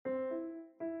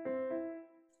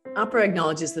AHPRA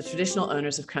acknowledges the traditional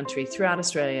owners of country throughout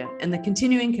Australia and the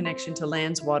continuing connection to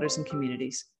lands, waters, and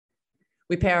communities.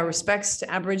 We pay our respects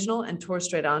to Aboriginal and Torres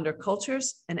Strait Islander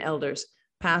cultures and elders,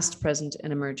 past, present,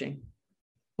 and emerging.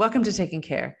 Welcome to Taking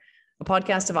Care, a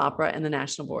podcast of AHPRA and the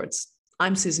national boards.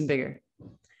 I'm Susan Bigger.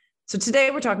 So today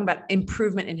we're talking about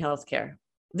improvement in healthcare.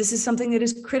 This is something that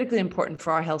is critically important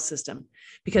for our health system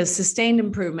because sustained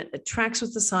improvement that tracks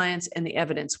with the science and the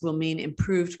evidence will mean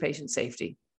improved patient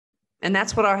safety. And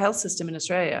that's what our health system in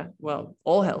Australia, well,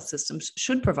 all health systems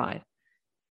should provide.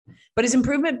 But is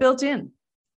improvement built in?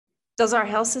 Does our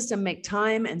health system make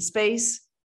time and space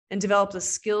and develop the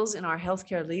skills in our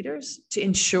healthcare leaders to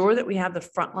ensure that we have the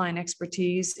frontline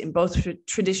expertise in both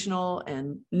traditional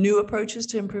and new approaches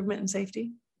to improvement and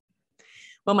safety?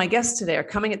 Well, my guests today are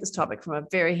coming at this topic from a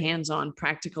very hands-on,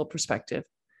 practical perspective.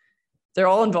 They're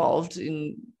all involved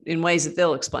in ways that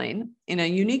they'll explain in a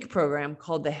unique program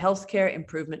called the Healthcare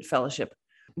Improvement Fellowship,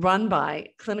 run by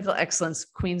Clinical Excellence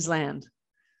Queensland.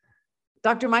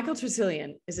 Dr. Michael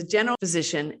Tresillian is a general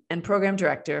physician and program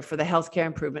director for the Healthcare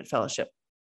Improvement Fellowship.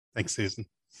 Thanks, Susan.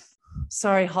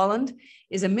 Sari Holland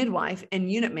is a midwife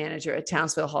and unit manager at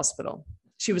Townsville Hospital.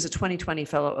 She was a 2020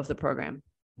 fellow of the program.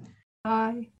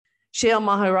 Hi. Shail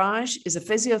Maharaj is a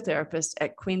physiotherapist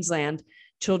at Queensland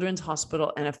Children's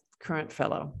Hospital and a current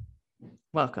fellow.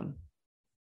 Welcome.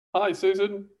 Hi,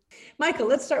 Susan. Michael,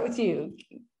 let's start with you.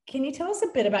 Can you tell us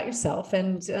a bit about yourself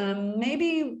and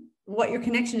maybe what your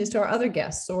connection is to our other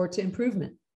guests or to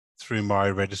improvement? Through my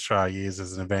registrar years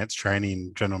as an advanced trainee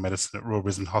in general medicine at Royal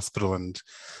Brisbane Hospital, and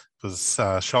was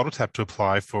shoulder tapped to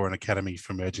apply for an Academy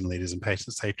for Emerging Leaders in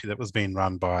Patient Safety that was being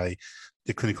run by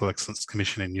the Clinical Excellence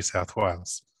Commission in New South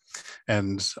Wales.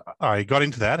 And I got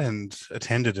into that and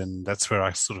attended, and that's where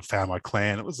I sort of found my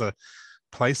clan. It was a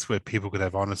place where people could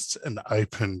have honest and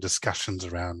open discussions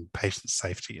around patient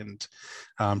safety.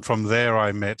 And from there,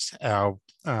 I met our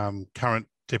current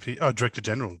Director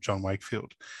General, John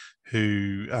Wakefield,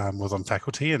 who was on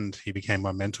faculty, and he became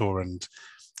my mentor. And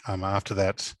after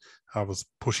that, I was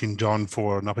pushing John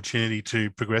for an opportunity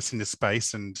to progress in this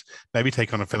space and maybe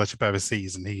take on a fellowship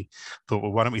overseas. And he thought,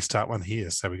 well, why don't we start one here?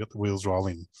 So we got the wheels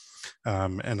rolling.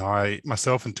 And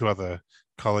myself and two other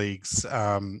colleagues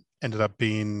ended up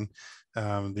being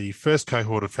the first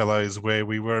cohort of fellows where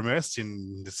we were immersed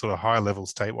in this sort of high level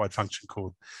statewide function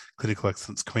called Clinical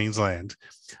Excellence Queensland,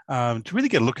 to really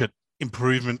get a look at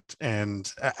improvement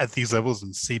and at these levels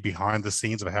and see behind the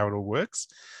scenes of how it all works.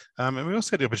 And we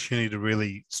also had the opportunity to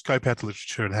really scope out the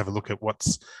literature and have a look at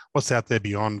what's out there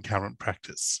beyond current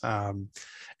practice. And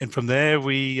from there,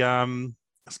 we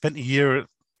spent a year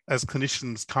as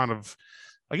clinicians kind of,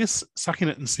 I guess, sucking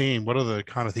it and seeing what are the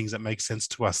kind of things that make sense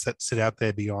to us that sit out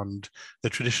there beyond the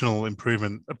traditional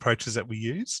improvement approaches that we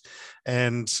use.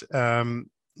 And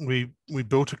we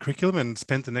built a curriculum and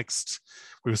spent the next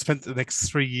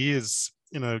 3 years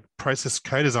process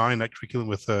co-designing that curriculum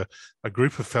with a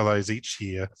group of fellows each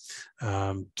year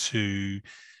to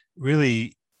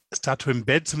really start to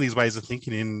embed some of these ways of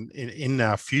thinking in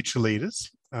our future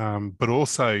leaders, but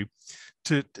also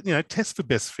to test for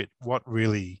best fit what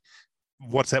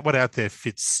out there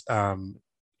fits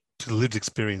to the lived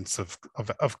experience of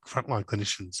frontline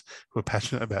clinicians who are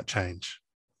passionate about change.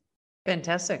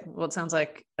 Fantastic. Well, it sounds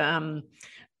like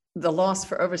the loss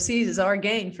for overseas is our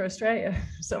gain for Australia.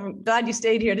 So I'm glad you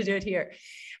stayed here to do it here.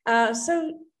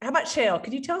 So how about Shail?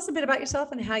 Could you tell us a bit about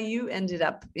yourself and how you ended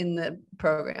up in the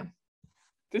program?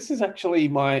 This is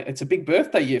actually it's a big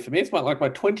birthday year for me. It's my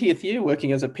 20th year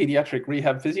working as a pediatric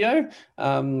rehab physio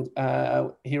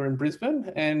here in Brisbane.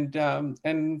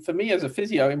 And for me as a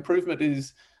physio, improvement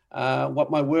is what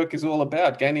my work is all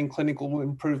about, gaining clinical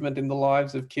improvement in the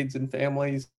lives of kids and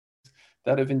families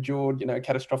that have endured,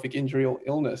 catastrophic injury or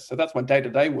illness. So that's my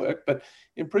day-to-day work. But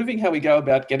improving how we go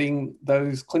about getting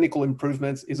those clinical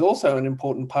improvements is also an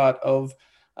important part of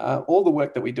all the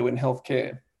work that we do in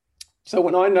healthcare. So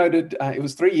when I noted, it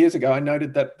was 3 years ago, I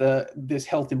noted that this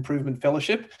Health Improvement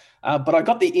Fellowship, but I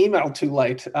got the email too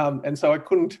late. And so I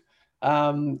couldn't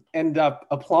end up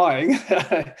applying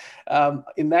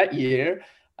in that year.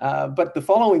 But the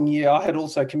following year, I had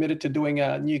also committed to doing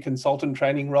a new consultant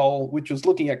training role, which was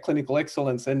looking at clinical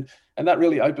excellence. And that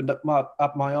really opened up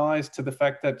my eyes to the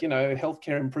fact that,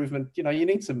 healthcare improvement, you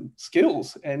need some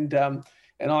skills.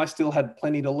 And I still had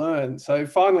plenty to learn. So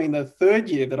finally, in the third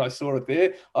year that I saw it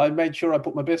there, I made sure I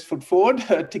put my best foot forward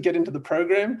to get into the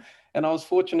program. And I was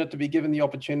fortunate to be given the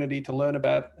opportunity to learn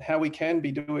about how we can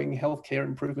be doing healthcare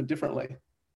improvement differently.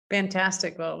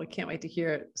 Fantastic. Well, we can't wait to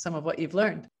hear some of what you've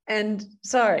learned. And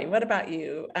sorry, what about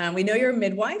you? We know you're a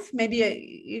midwife. Maybe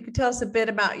you could tell us a bit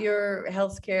about your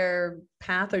healthcare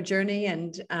path or journey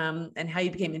and how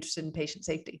you became interested in patient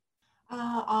safety.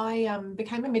 I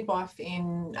became a midwife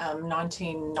in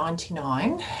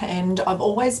 1999, and I've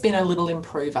always been a little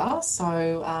improver.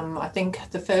 So I think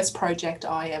the first project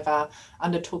I ever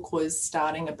undertook was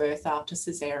starting a birth after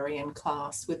cesarean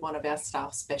class with one of our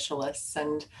staff specialists.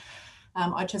 And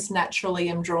I just naturally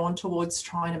am drawn towards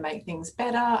trying to make things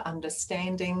better,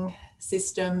 understanding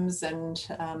systems. And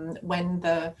when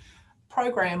the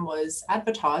program was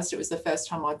advertised, it was the first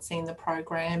time I'd seen the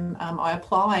program, I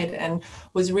applied and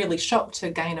was really shocked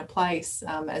to gain a place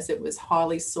as it was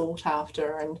highly sought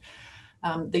after.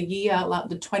 And the year, like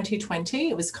the 2020,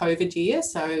 it was COVID year,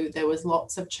 so there was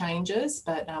lots of changes,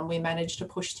 but we managed to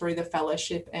push through the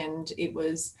fellowship, and it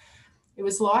was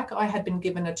like I had been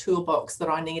given a toolbox that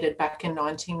I needed back in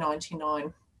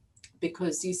 1999,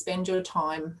 because you spend your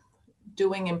time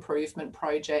doing improvement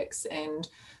projects, and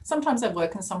sometimes they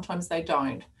work and sometimes they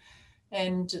don't.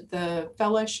 And the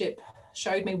fellowship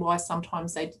showed me why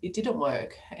sometimes it didn't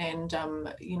work, and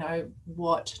you know,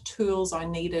 what tools I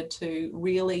needed to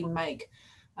really make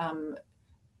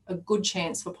a good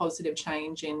chance for positive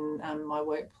change in my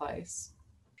workplace.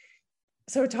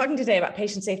 So we're talking today about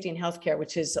patient safety in healthcare,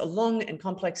 which is a long and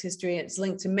complex history. It's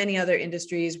linked to many other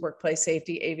industries: workplace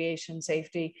safety, aviation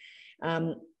safety,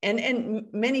 and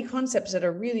many concepts that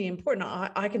are really important.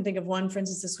 I can think of one, for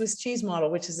instance, the Swiss cheese model,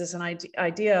 which is this an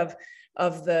idea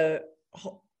of the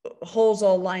holes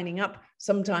all lining up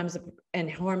sometimes and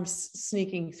harms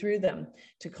sneaking through them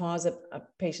to cause a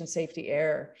patient safety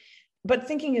error. But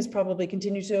thinking has probably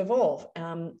continued to evolve.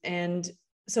 And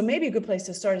so maybe a good place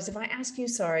to start is if I ask you,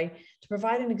 Sari, to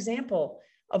provide an example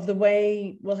of the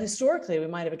way, well, historically we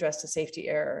might have addressed a safety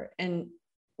error, and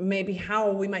maybe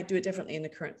how we might do it differently in the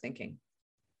current thinking.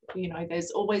 You know,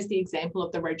 there's always the example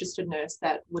of the registered nurse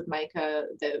that would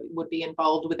would be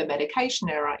involved with a medication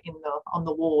error on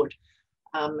the ward.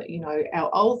 You know,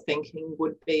 our old thinking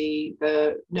would be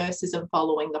the nurse isn't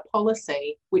following the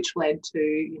policy, which led to,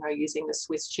 you know, using the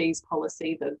Swiss cheese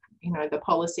policy. The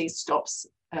policy stops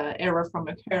error from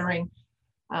occurring,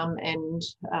 and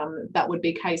that would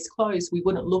be case closed. We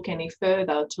wouldn't look any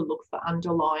further to look for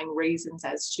underlying reasons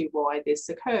as to why this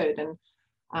occurred. And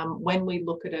when we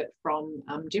look at it from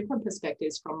different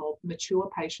perspectives, from more mature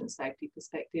patient safety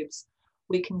perspectives,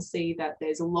 we can see that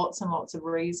there's lots and lots of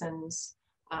reasons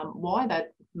why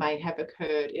that may have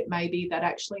occurred. It may be that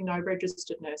actually no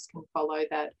registered nurse can follow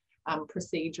that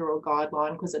procedure or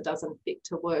guideline because it doesn't fit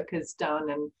to work as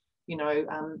done, and you know,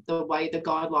 the way the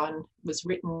guideline was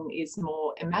written is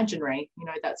more imaginary. You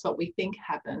know, that's what we think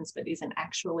happens, but isn't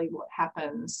actually what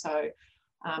happens. So,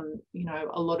 you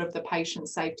know, a lot of the patient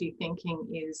safety thinking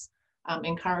is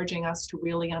encouraging us to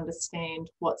really understand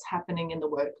what's happening in the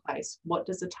workplace. What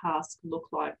does a task look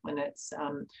like when it's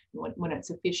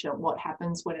efficient? What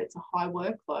happens when it's a high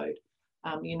workload?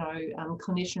 You know,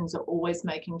 clinicians are always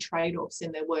making trade-offs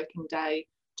in their working day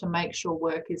to make sure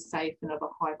work is safe and of a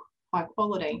high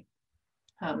quality.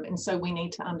 And so we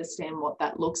need to understand what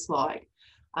that looks like.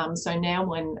 So now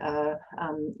when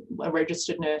a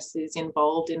registered nurse is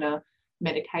involved in a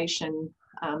medication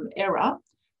error,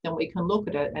 then we can look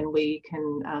at it and we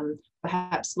can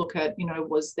perhaps look at, you know,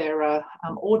 was there a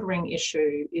ordering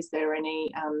issue? Is there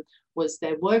any, was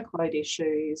there workload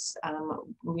issues?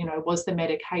 You know, was the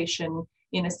medication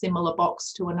in a similar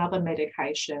box to another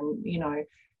medication? You know,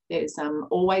 there's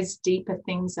always deeper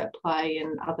things at play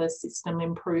and other system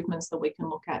improvements that we can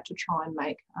look at to try and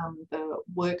make the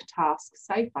work task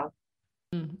safer.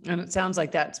 And it sounds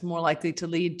like that's more likely to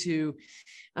lead to,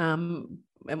 and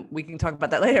we can talk about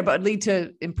that later, but lead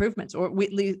to improvements, or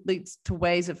leads to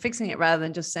ways of fixing it rather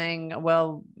than just saying,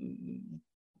 well,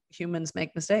 humans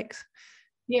make mistakes.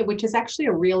 Yeah, which is actually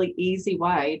a really easy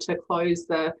way to close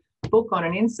the book on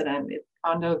an incident. It's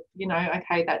kind of, you know,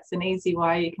 okay, that's an easy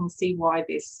way. You can see why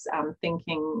this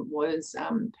thinking was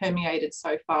permeated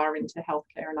so far into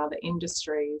healthcare and other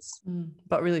industries.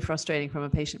 But really frustrating from a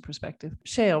patient perspective.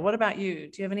 Shail, what about you?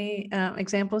 Do you have any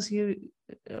examples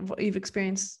of what you've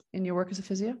experienced in your work as a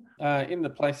physio? In the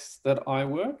place that I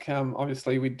work,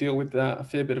 obviously we deal with a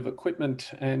fair bit of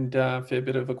equipment and a fair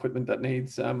bit of equipment that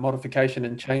needs modification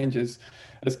and changes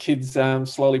as kids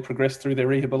slowly progress through their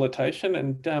rehabilitation.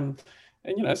 And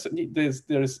you know, so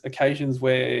there's occasions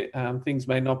where things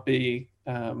may not be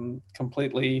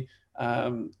completely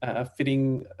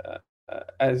fitting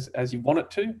as you want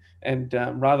it to, and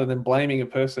rather than blaming a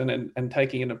person and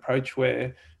taking an approach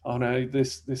where, oh no,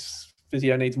 this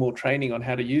physio needs more training on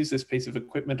how to use this piece of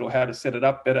equipment or how to set it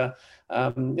up better.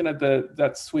 You know,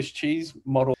 that Swiss cheese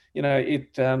model, you know,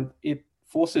 it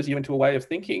forces you into a way of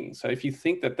thinking. So if you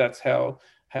think that that's how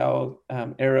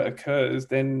error occurs,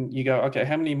 then you go, okay,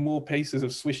 how many more pieces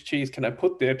of Swiss cheese can I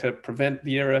put there to prevent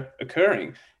the error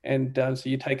occurring? And so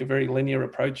you take a very linear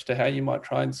approach to how you might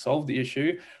try and solve the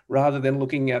issue, rather than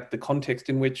looking at the context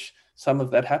in which some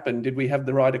of that happened. Did we have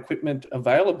the right equipment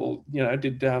available? You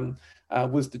know,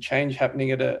 was the change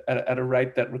happening at a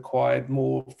rate that required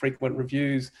more frequent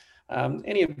reviews?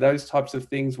 Any of those types of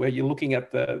things where you're looking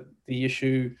at the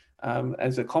issue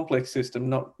as a complex system,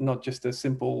 not just a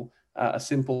simple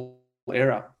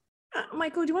error.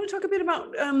 Michael, do you want to talk a bit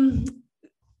about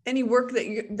any work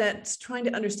that's trying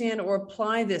to understand or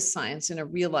apply this science in a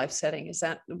real life setting? Is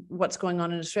that what's going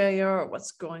on in Australia or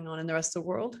what's going on in the rest of the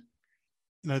world?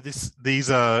 No, these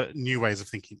are new ways of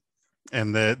thinking,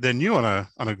 and they're new on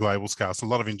a global scale. So a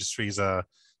lot of industries are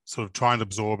sort of trying to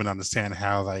absorb and understand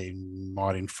how they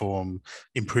might inform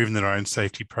improving their own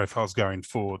safety profiles going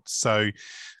forward. So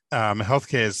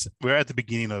we're at the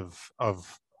beginning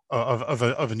of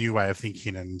a new way of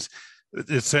thinking, and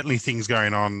there's certainly things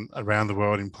going on around the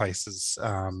world in places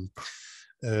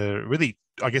really,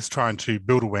 I guess, trying to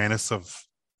build awareness of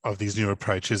these new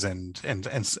approaches and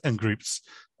groups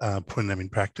putting them in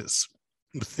practice.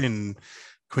 Within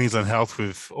Queensland Health,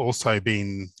 we've also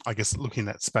been, I guess, looking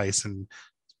at space and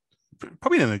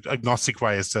probably in an agnostic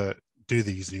way as to do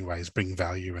these new ways bring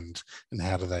value, and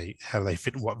how do they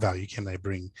fit, and what value can they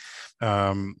bring?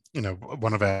 One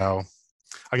of our,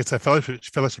 I guess, our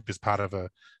fellowship is part of a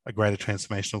greater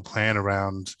transformational plan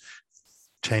around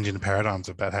changing the paradigms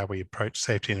about how we approach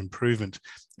safety and improvement.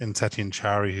 And Satyan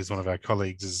Chari, who's one of our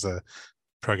colleagues, is a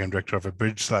program director of a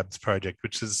Bridge Labs project,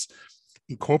 which is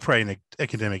incorporating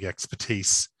academic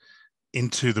expertise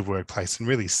into the workplace and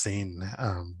really seeing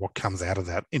what comes out of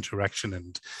that interaction.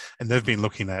 And they've been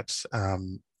looking at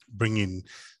building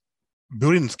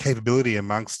capability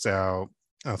amongst some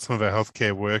of our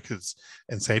healthcare workers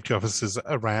and safety officers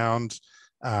around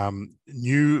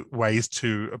new ways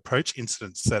to approach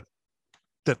incidents that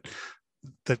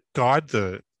guide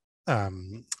the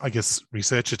I guess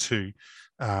researcher to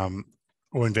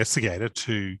or investigator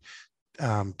to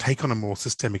take on a more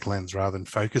systemic lens rather than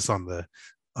focus on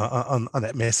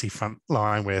that messy front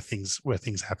line where things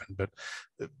happen, but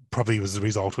it probably was a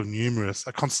result of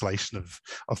a constellation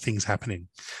of things happening.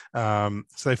 So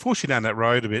they force you down that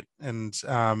road a bit, and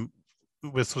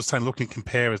we're sort of saying, look and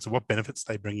compare as to what benefits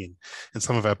they bring in. And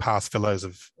some of our past fellows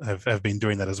have been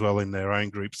doing that as well in their own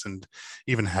groups, and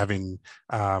even having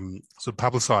sort of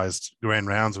publicised grand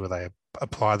rounds where they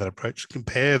apply that approach,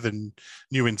 compare the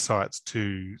new insights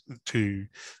to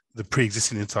the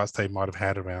pre-existing insights they might have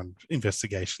had around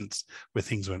investigations where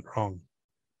things went wrong.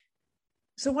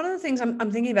 So one of the things I'm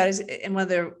thinking about is, and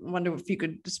wonder if you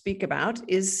could speak about,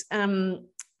 is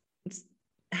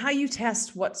how you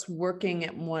test what's working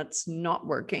and what's not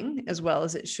working as well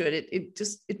as it should.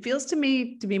 It feels to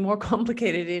me to be more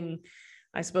complicated in,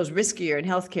 I suppose, riskier in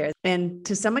healthcare. And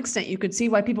to some extent, you could see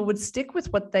why people would stick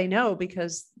with what they know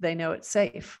because they know it's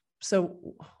safe.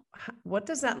 So what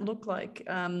does that look like?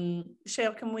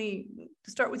 Shail, can we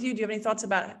start with you? Do you have any thoughts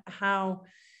about how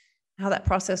that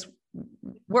process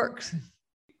works?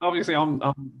 Obviously, I'm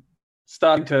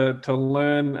starting to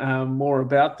learn more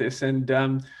about this.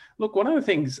 And look, one of the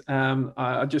things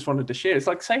I just wanted to share is,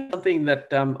 like, say something that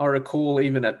I recall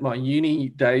even at my uni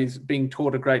days being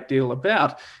taught a great deal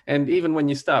about. And even when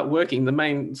you start working, the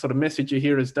main sort of message you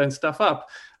hear is don't stuff up.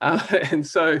 And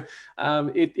so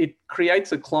it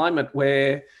creates a climate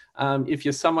where if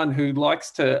you're someone who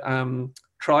likes to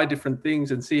try different things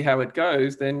and see how it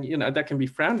goes, then, you know, that can be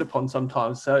frowned upon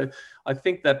sometimes. So I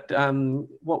think that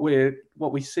what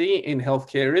we see in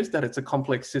healthcare is that it's a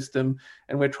complex system,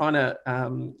 and we're trying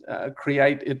to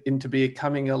create it into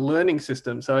becoming a learning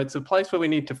system. So it's a place where we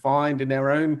need to find in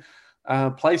our own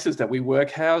places that we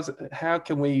work, how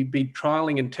can we be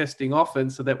trialing and testing often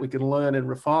so that we can learn and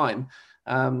refine.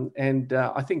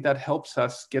 I think that helps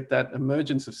us get that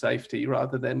emergence of safety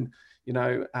rather than, you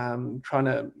know, trying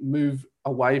to move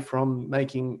away from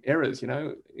making errors. You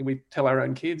know, we tell our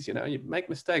own kids, you know, you make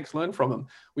mistakes, learn from them.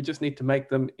 We just need to make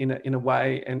them in a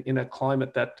way and in a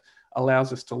climate that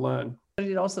allows us to learn.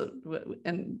 It also,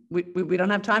 and we don't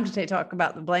have time to talk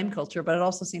about the blame culture, but it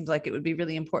also seems like it would be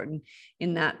really important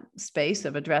in that space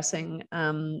of addressing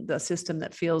the system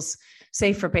that feels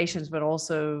safe for patients, but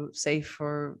also safe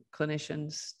for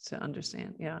clinicians to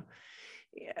understand. Yeah.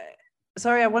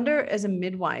 Sorry, I wonder, as a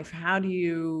midwife, how do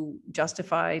you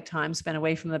justify time spent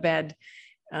away from the bed,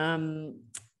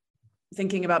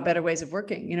 thinking about better ways of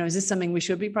working? You know, is this something we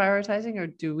should be prioritizing, or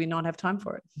do we not have time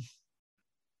for it?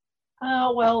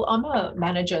 Well, I'm a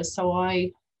manager, so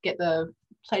I get the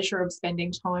pleasure of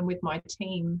spending time with my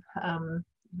team,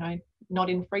 not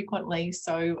infrequently.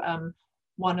 So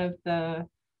one of the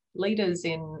leaders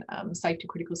in Safety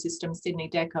Critical Systems, Sydney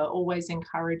Decker, always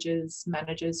encourages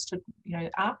managers to,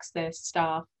 ask their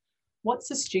staff, what's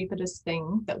the stupidest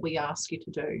thing that we ask you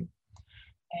to do?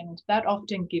 And that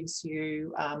often gives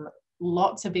you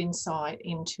lots of insight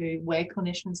into where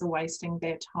clinicians are wasting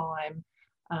their time,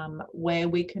 where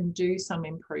we can do some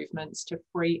improvements to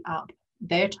free up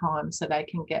their time so they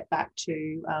can get back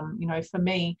to, for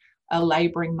me, a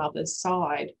labouring mother's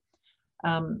side.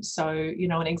 So,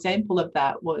 an example of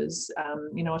that was,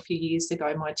 a few years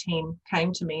ago, my team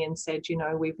came to me and said,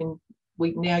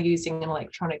 we're now using an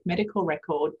electronic medical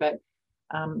record, but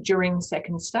during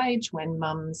second stage, when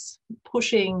mum's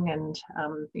pushing and,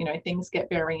 things get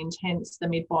very intense, the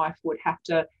midwife would have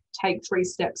to take 3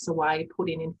 steps away, put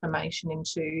in information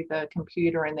into the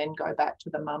computer and then go back to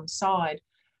the mum's side.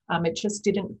 It just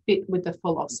didn't fit with the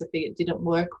philosophy. It didn't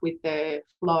work with their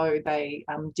flow. They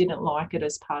didn't like it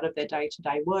as part of their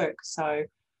day-to-day work. So,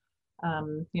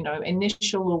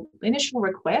 initial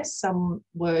requests, some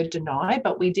were denied,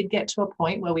 but we did get to a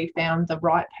point where we found the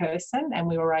right person and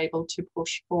we were able to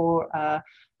push for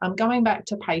going back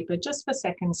to paper just for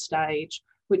second stage,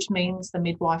 which means the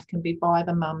midwife can be by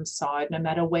the mum's side no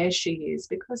matter where she is,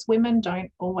 because women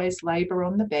don't always labour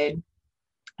on the bed,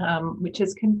 which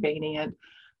is convenient.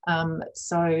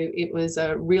 So it was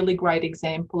a really great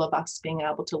example of us being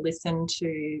able to listen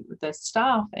to the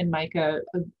staff and make a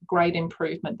great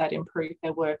improvement that improved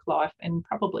their work life and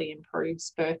probably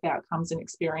improves birth outcomes and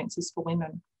experiences for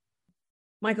women.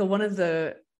 Michael,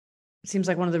 seems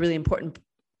like one of the really important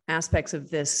aspects of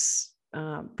this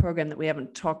program that we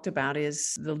haven't talked about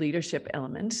is the leadership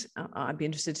element. I'd be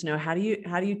interested to know, how do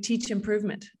you teach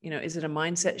improvement? Is it a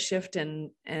mindset shift,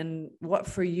 and what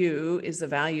for you is the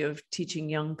value of teaching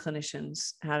young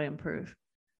clinicians how to improve?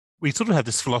 We sort of have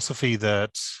this philosophy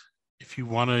that if you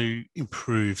want to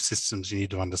improve systems, you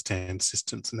need to understand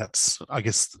systems, and that's, I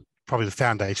guess, probably the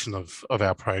foundation of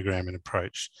our program and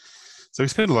approach. So we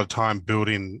spend a lot of time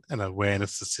building an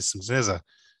awareness of systems. There's a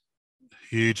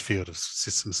huge field of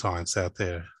system science out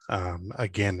there,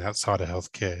 again, outside of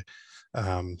healthcare,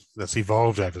 that's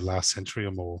evolved over the last century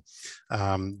or more,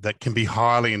 that can be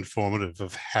highly informative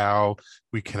of how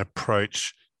we can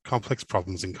approach complex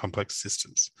problems in complex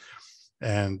systems.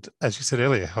 And as you said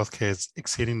earlier, healthcare is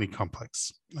exceedingly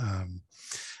complex.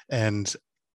 And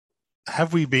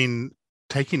have we been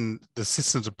taking the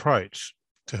systems approach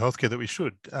to healthcare that we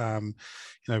should?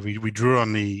 We drew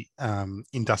on the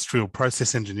industrial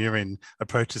process engineering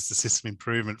approaches to system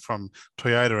improvement from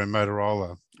Toyota and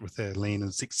Motorola with their Lean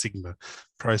and Six Sigma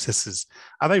processes.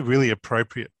 Are they really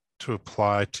appropriate to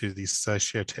apply to these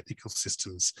socio-technical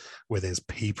systems where there's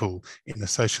people in a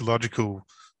sociological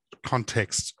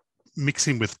context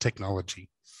mixing with technology?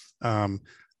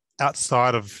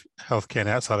 Outside of healthcare and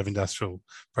outside of industrial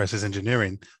process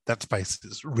engineering, that space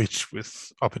is rich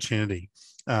with opportunity.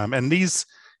 And these,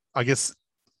 I guess,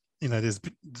 there's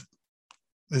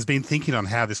been thinking on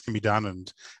how this can be done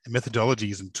and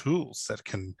methodologies and tools that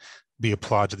can be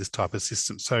applied to this type of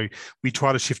system. So we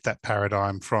try to shift that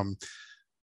paradigm from,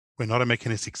 we're not a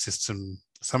mechanistic system.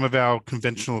 Some of our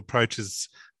conventional approaches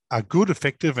are good,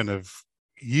 effective, and have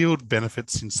yield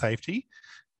benefits in safety,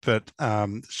 but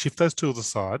shift those tools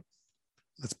aside.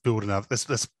 Let's build another.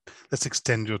 Let's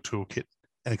extend your toolkit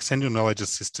and extend your knowledge of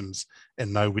systems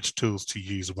and know which tools to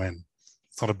use when.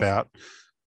 It's not about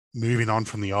moving on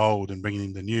from the old and bringing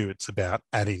in the new. It's about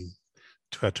adding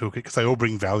to our toolkit because they all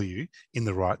bring value in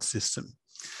the right system.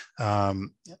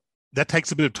 That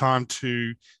takes a bit of time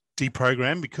to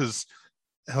deprogram because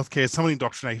healthcare is somewhat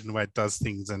indoctrinated in the way it does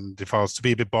things. And if I was to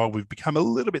be a bit bold, we've become a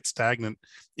little bit stagnant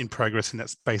in progress in that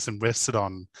space and rested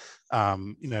on,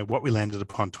 what we landed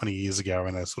upon 20 years ago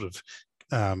and a sort of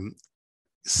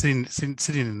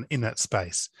sitting in that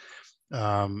space.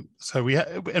 So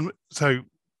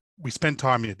we spend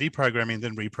time in deprogramming,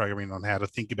 then reprogramming on how to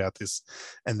think about this,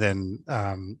 and then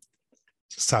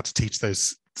start to teach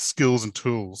those skills and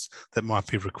tools that might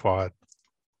be required.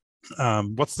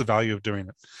 What's the value of doing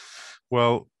it?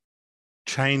 Well,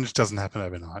 change doesn't happen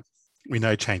overnight. We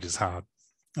know change is hard.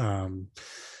 We're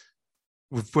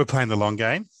playing the long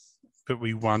game, but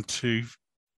we want to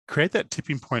create that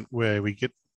tipping point where we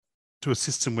get to a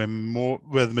system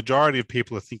where the majority of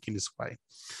people are thinking this way.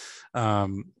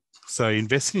 So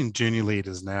investing in junior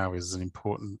leaders now is an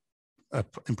important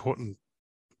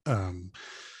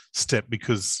step,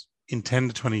 because in 10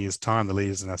 to 20 years' time, the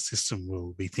leaders in our system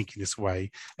will be thinking this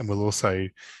way, and we're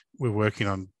working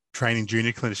on training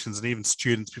junior clinicians and even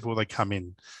students before they come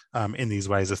in these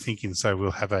ways of thinking. So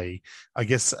we'll have a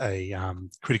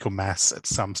critical mass at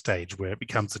some stage where it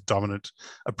becomes a dominant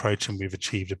approach and we've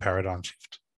achieved a paradigm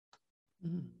shift.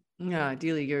 Yeah,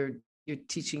 ideally you're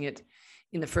teaching it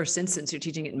in the first instance, you're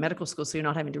teaching it in medical school, so you're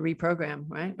not having to reprogram,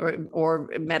 right? Or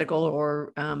medical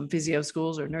or physio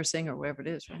schools or nursing or wherever it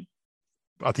is, right?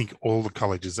 I think all the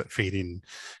colleges that feed in,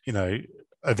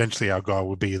 eventually our goal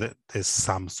will be that there's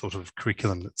some sort of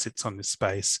curriculum that sits on this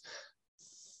space.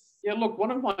 Yeah, look, one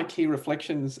of my key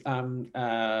reflections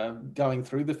going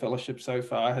through the fellowship so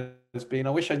far has been,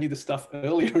 I wish I knew the stuff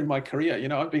earlier in my career.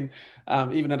 I've been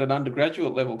even at an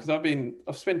undergraduate level, because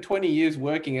I've spent 20 years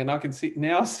working, and I can see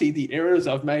the errors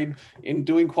I've made in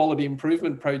doing quality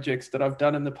improvement projects that I've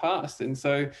done in the past. And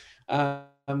so,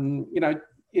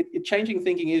 changing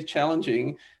thinking is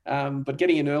challenging, but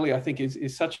getting in early, I think,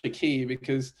 is such a key,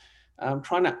 because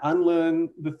trying to unlearn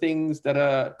the things that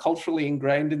are culturally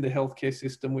ingrained in the healthcare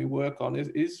system we work on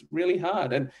is really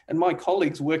hard. And my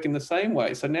colleagues work in the same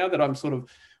way. So now that I'm sort of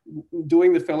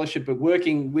doing the fellowship, but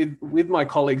working with my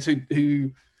colleagues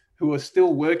who are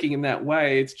still working in that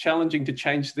way, it's challenging to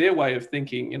change their way of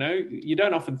thinking. You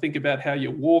don't often think about how you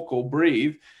walk or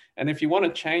breathe. And if you want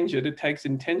to change it, it takes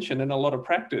intention and a lot of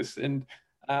practice. And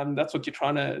that's what you're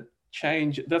trying to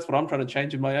change. That's what I'm trying to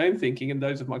change in my own thinking and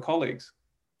those of my colleagues.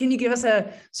 Can you give us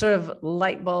a sort of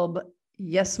light bulb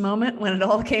yes moment when it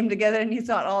all came together and you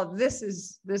thought, oh, this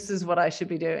is what I should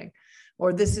be doing,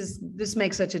 or this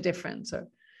makes such a difference? Or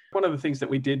one of the things that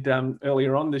we did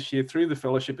earlier on this year through the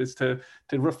fellowship is to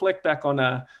reflect back on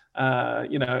a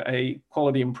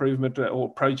quality improvement or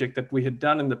project that we had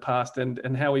done in the past,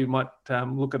 and how we might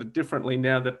look at it differently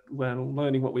now that we're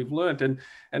learning what we've learned.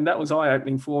 And that was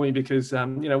eye-opening for me, because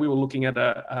we were looking at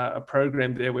a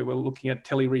program there where we were looking at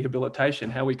tele-rehabilitation,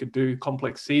 how we could do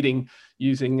complex seating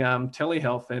using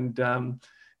telehealth.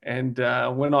 And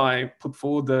when I put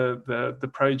forward the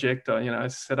project, I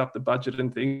set up the budget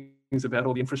and things about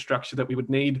all the infrastructure that we would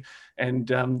need,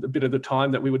 and a bit of the time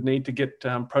that we would need to get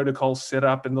protocols set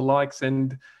up and the likes.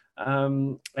 And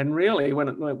really,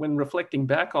 when reflecting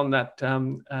back on that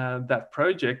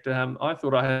project, I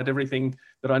thought I had everything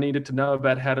that I needed to know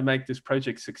about how to make this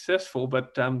project successful.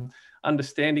 But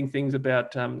understanding things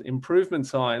about improvement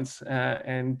science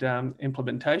and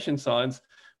implementation science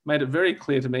made it very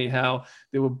clear to me how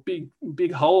there were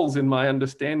big holes in my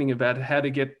understanding about how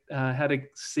to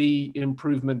see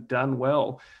improvement done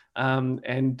well.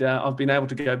 And I've been able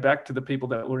to go back to the people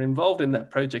that were involved in that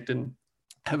project and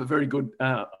have a very good,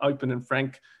 open and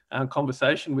frank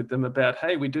conversation with them about,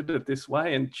 hey, we did it this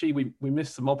way, and gee, we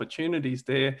missed some opportunities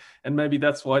there, and maybe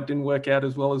that's why it didn't work out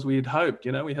as well as we had hoped.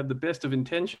 We had the best of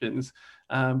intentions,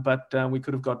 but we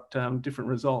could have got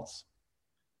different results.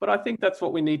 But I think that's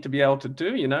what we need to be able to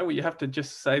do. You have to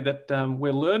just say that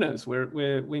we're learners.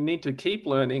 We need to keep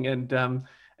learning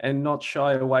and not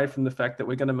shy away from the fact that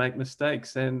we're going to make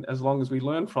mistakes. And as long as we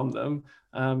learn from them,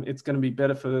 it's going to be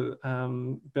better for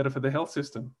the health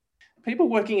system. People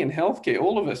working in healthcare,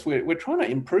 all of us, we're trying to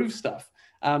improve stuff,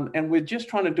 and we're just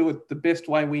trying to do it the best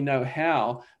way we know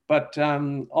how. But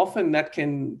often that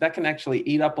can actually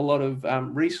eat up a lot of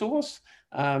resource.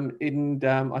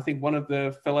 I think one of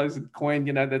the fellows coined,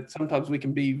 that sometimes we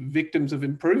can be victims of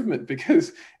improvement,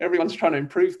 because everyone's trying to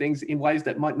improve things in ways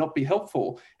that might not be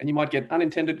helpful, and you might get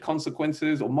unintended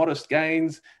consequences or modest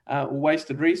gains or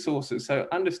wasted resources. So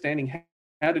understanding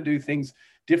how to do things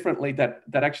differently that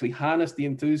actually harness the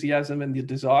enthusiasm and the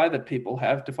desire that people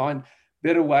have to find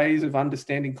better ways of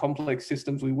understanding complex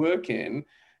systems we work in.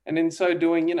 And in so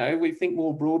doing, we think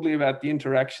more broadly about the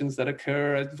interactions that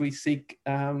occur as we seek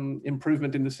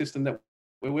improvement in the system that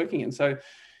we're working in. So,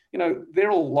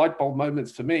 they're all light bulb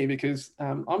moments for me, because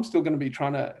I'm still going to be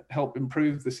trying to help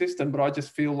improve the system, but I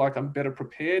just feel like I'm better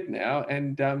prepared now,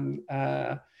 and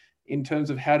in terms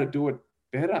of how to do it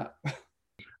better.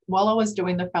 While I was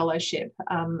doing the fellowship,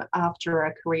 after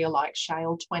a career like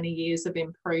Shale, 20 years of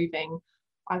improving,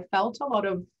 I felt a lot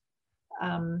of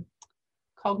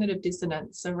cognitive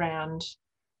dissonance around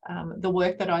the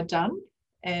work that I'd done,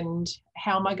 and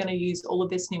how am I going to use all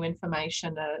of this new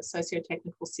information, a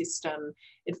socio-technical system.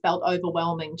 It felt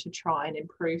overwhelming to try and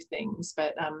improve things,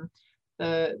 but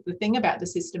the thing about the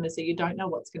system is that you don't know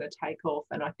what's going to take off.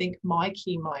 And I think my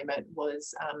key moment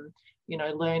was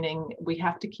learning we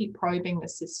have to keep probing the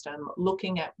system,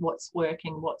 looking at what's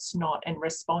working, what's not, and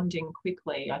responding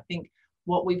quickly. I think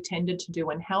what we've tended to do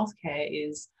in healthcare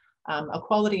is a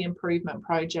quality improvement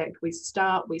project. We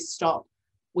start, we stop,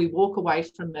 we walk away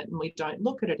from it, and we don't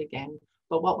look at it again.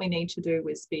 But what we need to do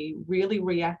is be really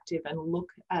reactive and look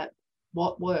at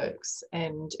what works.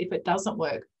 And if it doesn't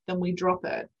work, then we drop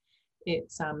it.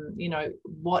 It's, you know,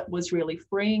 what was really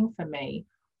freeing for me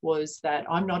was that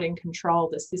I'm not in control.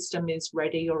 The system is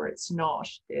ready or it's not.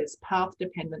 There's path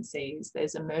dependencies,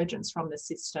 there's emergence from the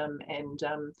system. And,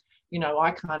 you know,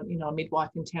 I can't, you know, a midwife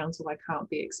in Townsville, I can't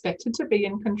be expected to be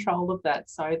in control of that.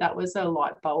 So that was a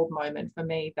light bulb moment for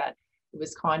me, that it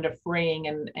was kind of freeing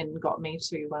and got me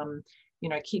to, you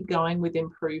know, keep going with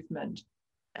improvement.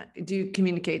 Do you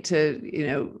communicate to, you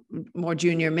know, more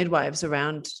junior midwives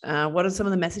around what are some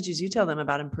of the messages you tell them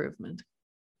about improvement?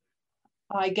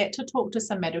 I get to talk to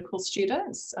some medical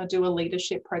students. I do a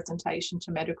leadership presentation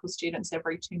to medical students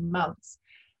every 2 months.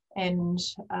 And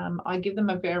I give them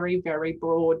a very, very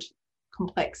broad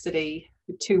complexity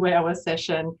 2-hour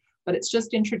session, but it's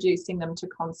just introducing them to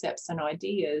concepts and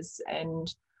ideas.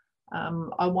 And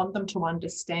I want them to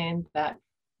understand that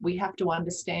we have to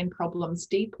understand problems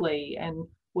deeply and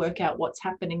work out what's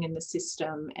happening in the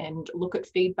system and look at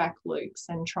feedback loops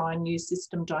and try and use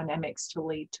system dynamics to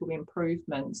lead to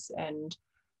improvements. And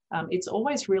it's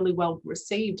always really well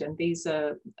received. And these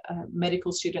are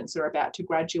medical students are about to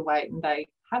graduate and they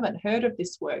haven't heard of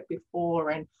this work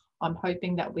before. And I'm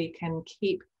hoping that we can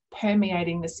keep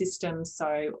permeating the system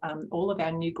so all of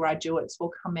our new graduates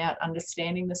will come out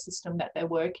understanding the system that they're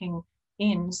working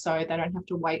in, so they don't have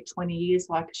to wait 20 years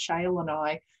like Shale and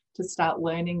I to start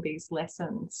learning these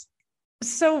lessons.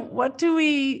 So what do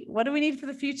we need for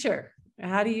the future?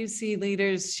 How do you see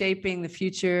leaders shaping the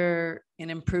future in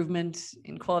improvement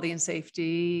in quality and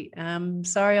safety?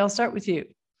 Sari, I'll start with you.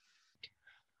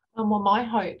 Well, my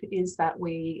hope is that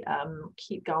we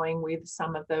keep going with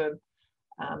some of the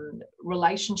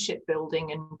relationship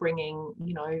building and bringing,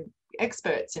 you know,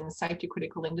 experts in safety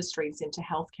critical industries into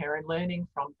healthcare and learning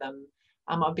from them.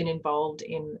 I've been involved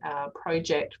in a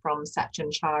project from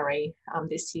Sachin Chari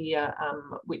this year,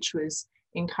 which was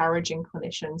encouraging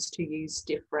clinicians to use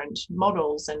different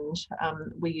models. And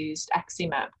we used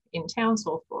AXIMAP in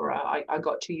Townsville for, I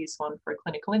got to use one for a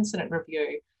clinical incident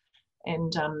review.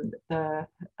 And the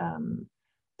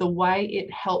way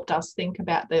it helped us think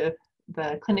about the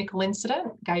clinical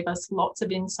incident gave us lots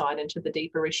of insight into the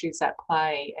deeper issues at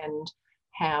play and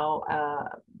how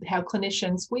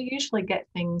clinicians, we usually get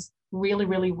things really,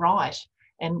 really right.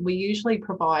 And we usually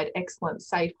provide excellent,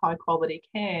 safe, high quality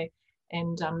care.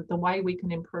 And the way we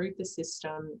can improve the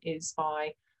system is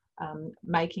by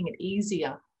making it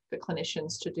easier for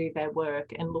clinicians to do their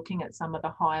work and looking at some of the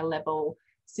higher level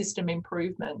system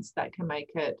improvements that can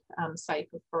make it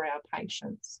safer for our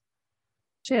patients.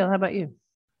 Shale, how about you?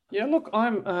 Yeah, look,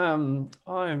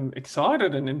 I'm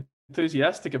excited and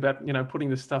enthusiastic about, you know, putting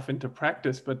this stuff into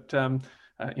practice, but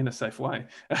in a safe way.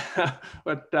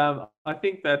 But I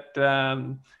think that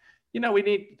you know,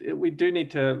 we do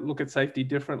need to look at safety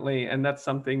differently, and that's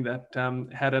something that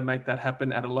how to make that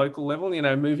happen at a local level. You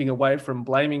know, moving away from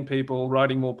blaming people,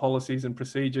 writing more policies and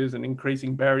procedures, and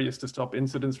increasing barriers to stop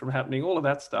incidents from happening. All of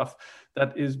that stuff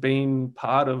that is being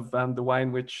part of the way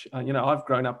in which you know, I've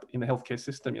grown up in the healthcare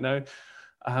system. You know.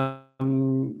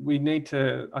 We need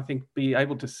to, I think, be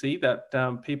able to see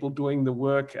that people doing the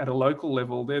work at a local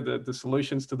level, they're the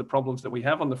solutions to the problems that we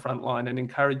have on the front line, and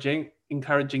encouraging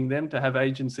them to have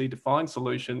agency to find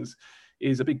solutions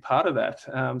is a big part of that.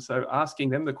 So asking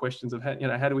them the questions of,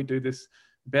 how do we do this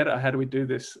better? How do we do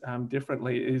this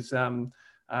differently is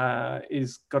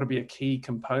got to be a key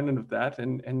component of that,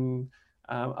 and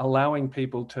allowing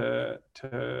people to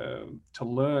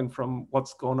learn from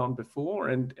what's gone on before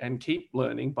and keep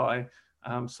learning by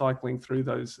cycling through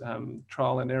those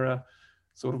trial and error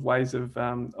sort of ways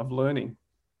of learning.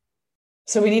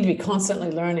 So we need to be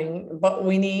constantly learning, but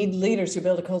we need leaders who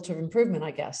build a culture of improvement,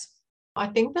 I guess. I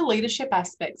think the leadership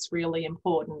aspect's really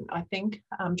important. I think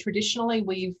traditionally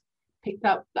we've picked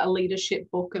up a leadership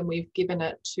book and we've given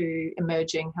it to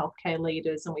emerging healthcare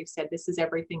leaders and we've said, this is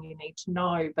everything you need to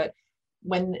know. But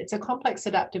when it's a complex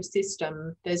adaptive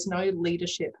system, there's no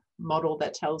leadership model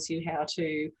that tells you how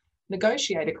to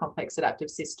negotiate a complex adaptive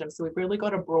system. So we've really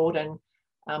got to broaden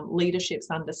leadership's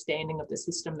understanding of the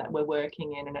system that we're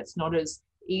working in. And it's not as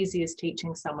easy as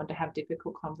teaching someone to have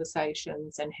difficult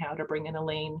conversations and how to bring in a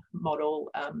lean model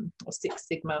or Six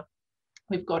Sigma.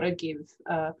 We've got to give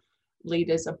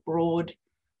leaders a broad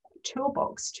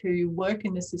toolbox to work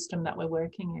in the system that we're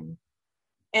working in.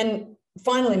 And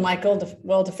finally, Michael,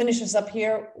 to finish us up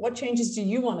here, what changes do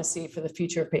you want to see for the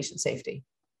future of patient safety?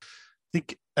 I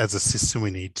think as a system,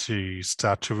 we need to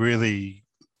start to really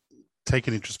take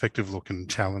an introspective look and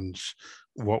challenge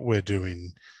what we're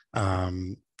doing,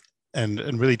 and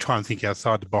really try and think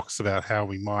outside the box about how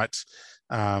we might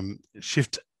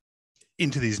shift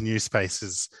into these new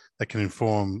spaces that can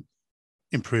inform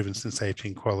improvements in safety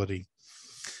and quality.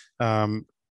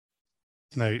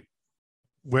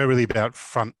 we're really about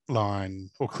frontline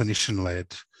or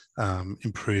clinician-led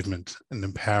improvement and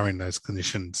empowering those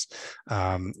clinicians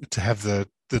to have the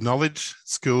knowledge,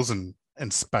 skills, and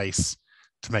space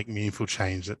to make meaningful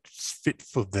change that's fit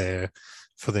for their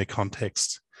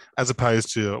context, as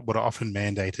opposed to what are often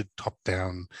mandated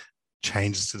top-down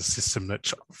changes to the system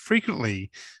that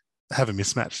frequently have a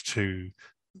mismatch to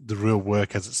the real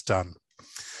work as it's done.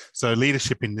 So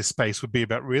leadership in this space would be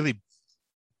about really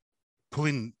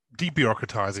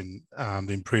debureaucratizing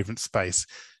the improvement space.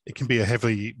 It can be a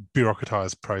heavily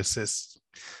bureaucratized process.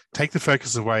 Take the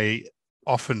focus away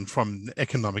often from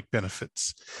economic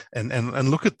benefits and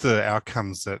look at the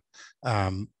outcomes that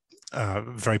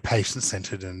very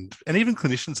patient-centered and even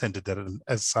clinician-centered, that,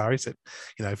 as Sari said,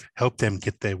 help them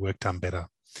get their work done better.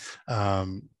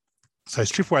 So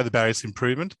strip away the barriers to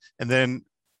improvement and then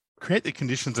create the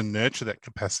conditions and nurture that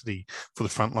capacity for the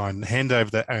frontline and hand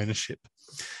over that ownership.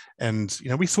 And,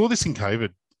 we saw this in COVID,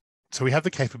 so we have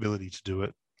the capability to do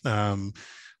it.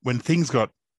 When things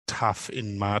got tough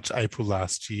in March, April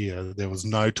last year, there was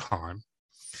no time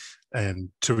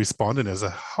to respond, and there's a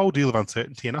whole deal of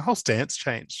uncertainty and a whole stance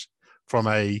changed from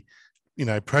a,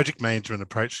 project management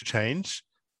approach to change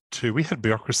to we had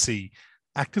bureaucracy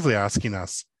actively asking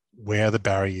us where are the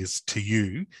barriers to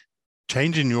you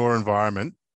changing your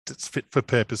environment that's fit for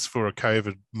purpose for a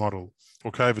COVID model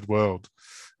or COVID world.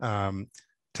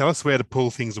 Tell us where to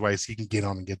pull things away so you can get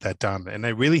on and get that done. And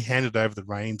they really handed over the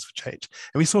reins for change.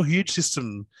 And we saw huge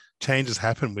system changes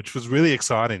happen, which was really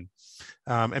exciting.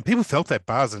 And people felt that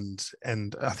buzz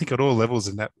and I think at all levels,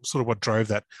 and that sort of what drove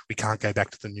that we can't go back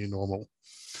to the new normal.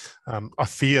 I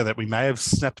fear that we may have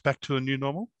snapped back to a new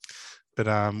normal,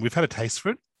 but we've had a taste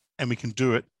for it and we can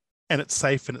do it, and it's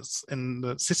safe, and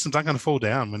the systems aren't going to fall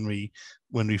down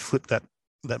when we flip that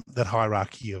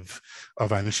hierarchy of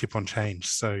ownership on change.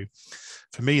 So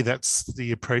for me, that's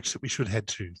the approach that we should head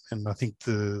to. And I think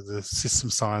the system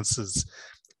sciences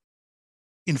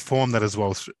inform that as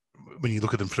well when you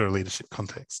look at them through a leadership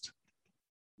context.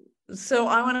 So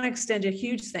I want to extend a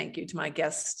huge thank you to my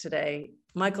guests today,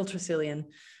 Michael Tresillian,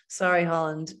 Sari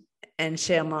Holland, and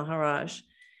Shail Maharaj.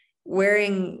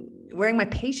 Wearing my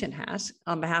patient hat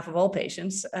on behalf of all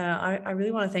patients, I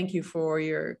really want to thank you for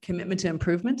your commitment to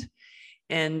improvement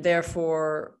and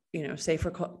therefore,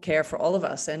 safer care for all of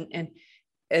us, and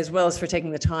as well as for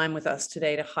taking the time with us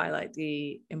today to highlight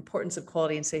the importance of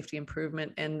quality and safety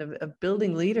improvement and of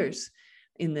building leaders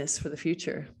in this for the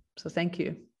future. So thank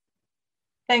you.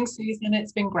 Thanks, Susan.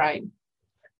 It's been great.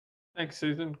 Thanks,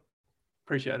 Susan.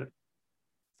 Appreciate it.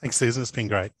 Thanks, Susan. It's been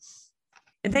great.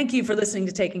 And thank you for listening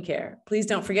to Taking Care. Please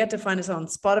don't forget to find us on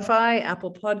Spotify,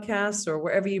 Apple Podcasts, or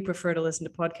wherever you prefer to listen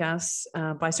to podcasts.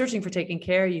 By searching for Taking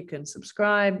Care, you can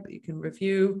subscribe, you can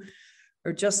review,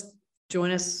 or just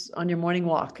join us on your morning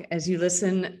walk as you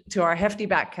listen to our hefty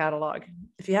back catalog.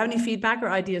 If you have any feedback or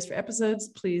ideas for episodes,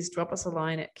 please drop us a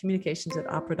line at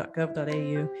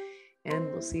communications@opera.gov.au,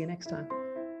 and we'll see you next time.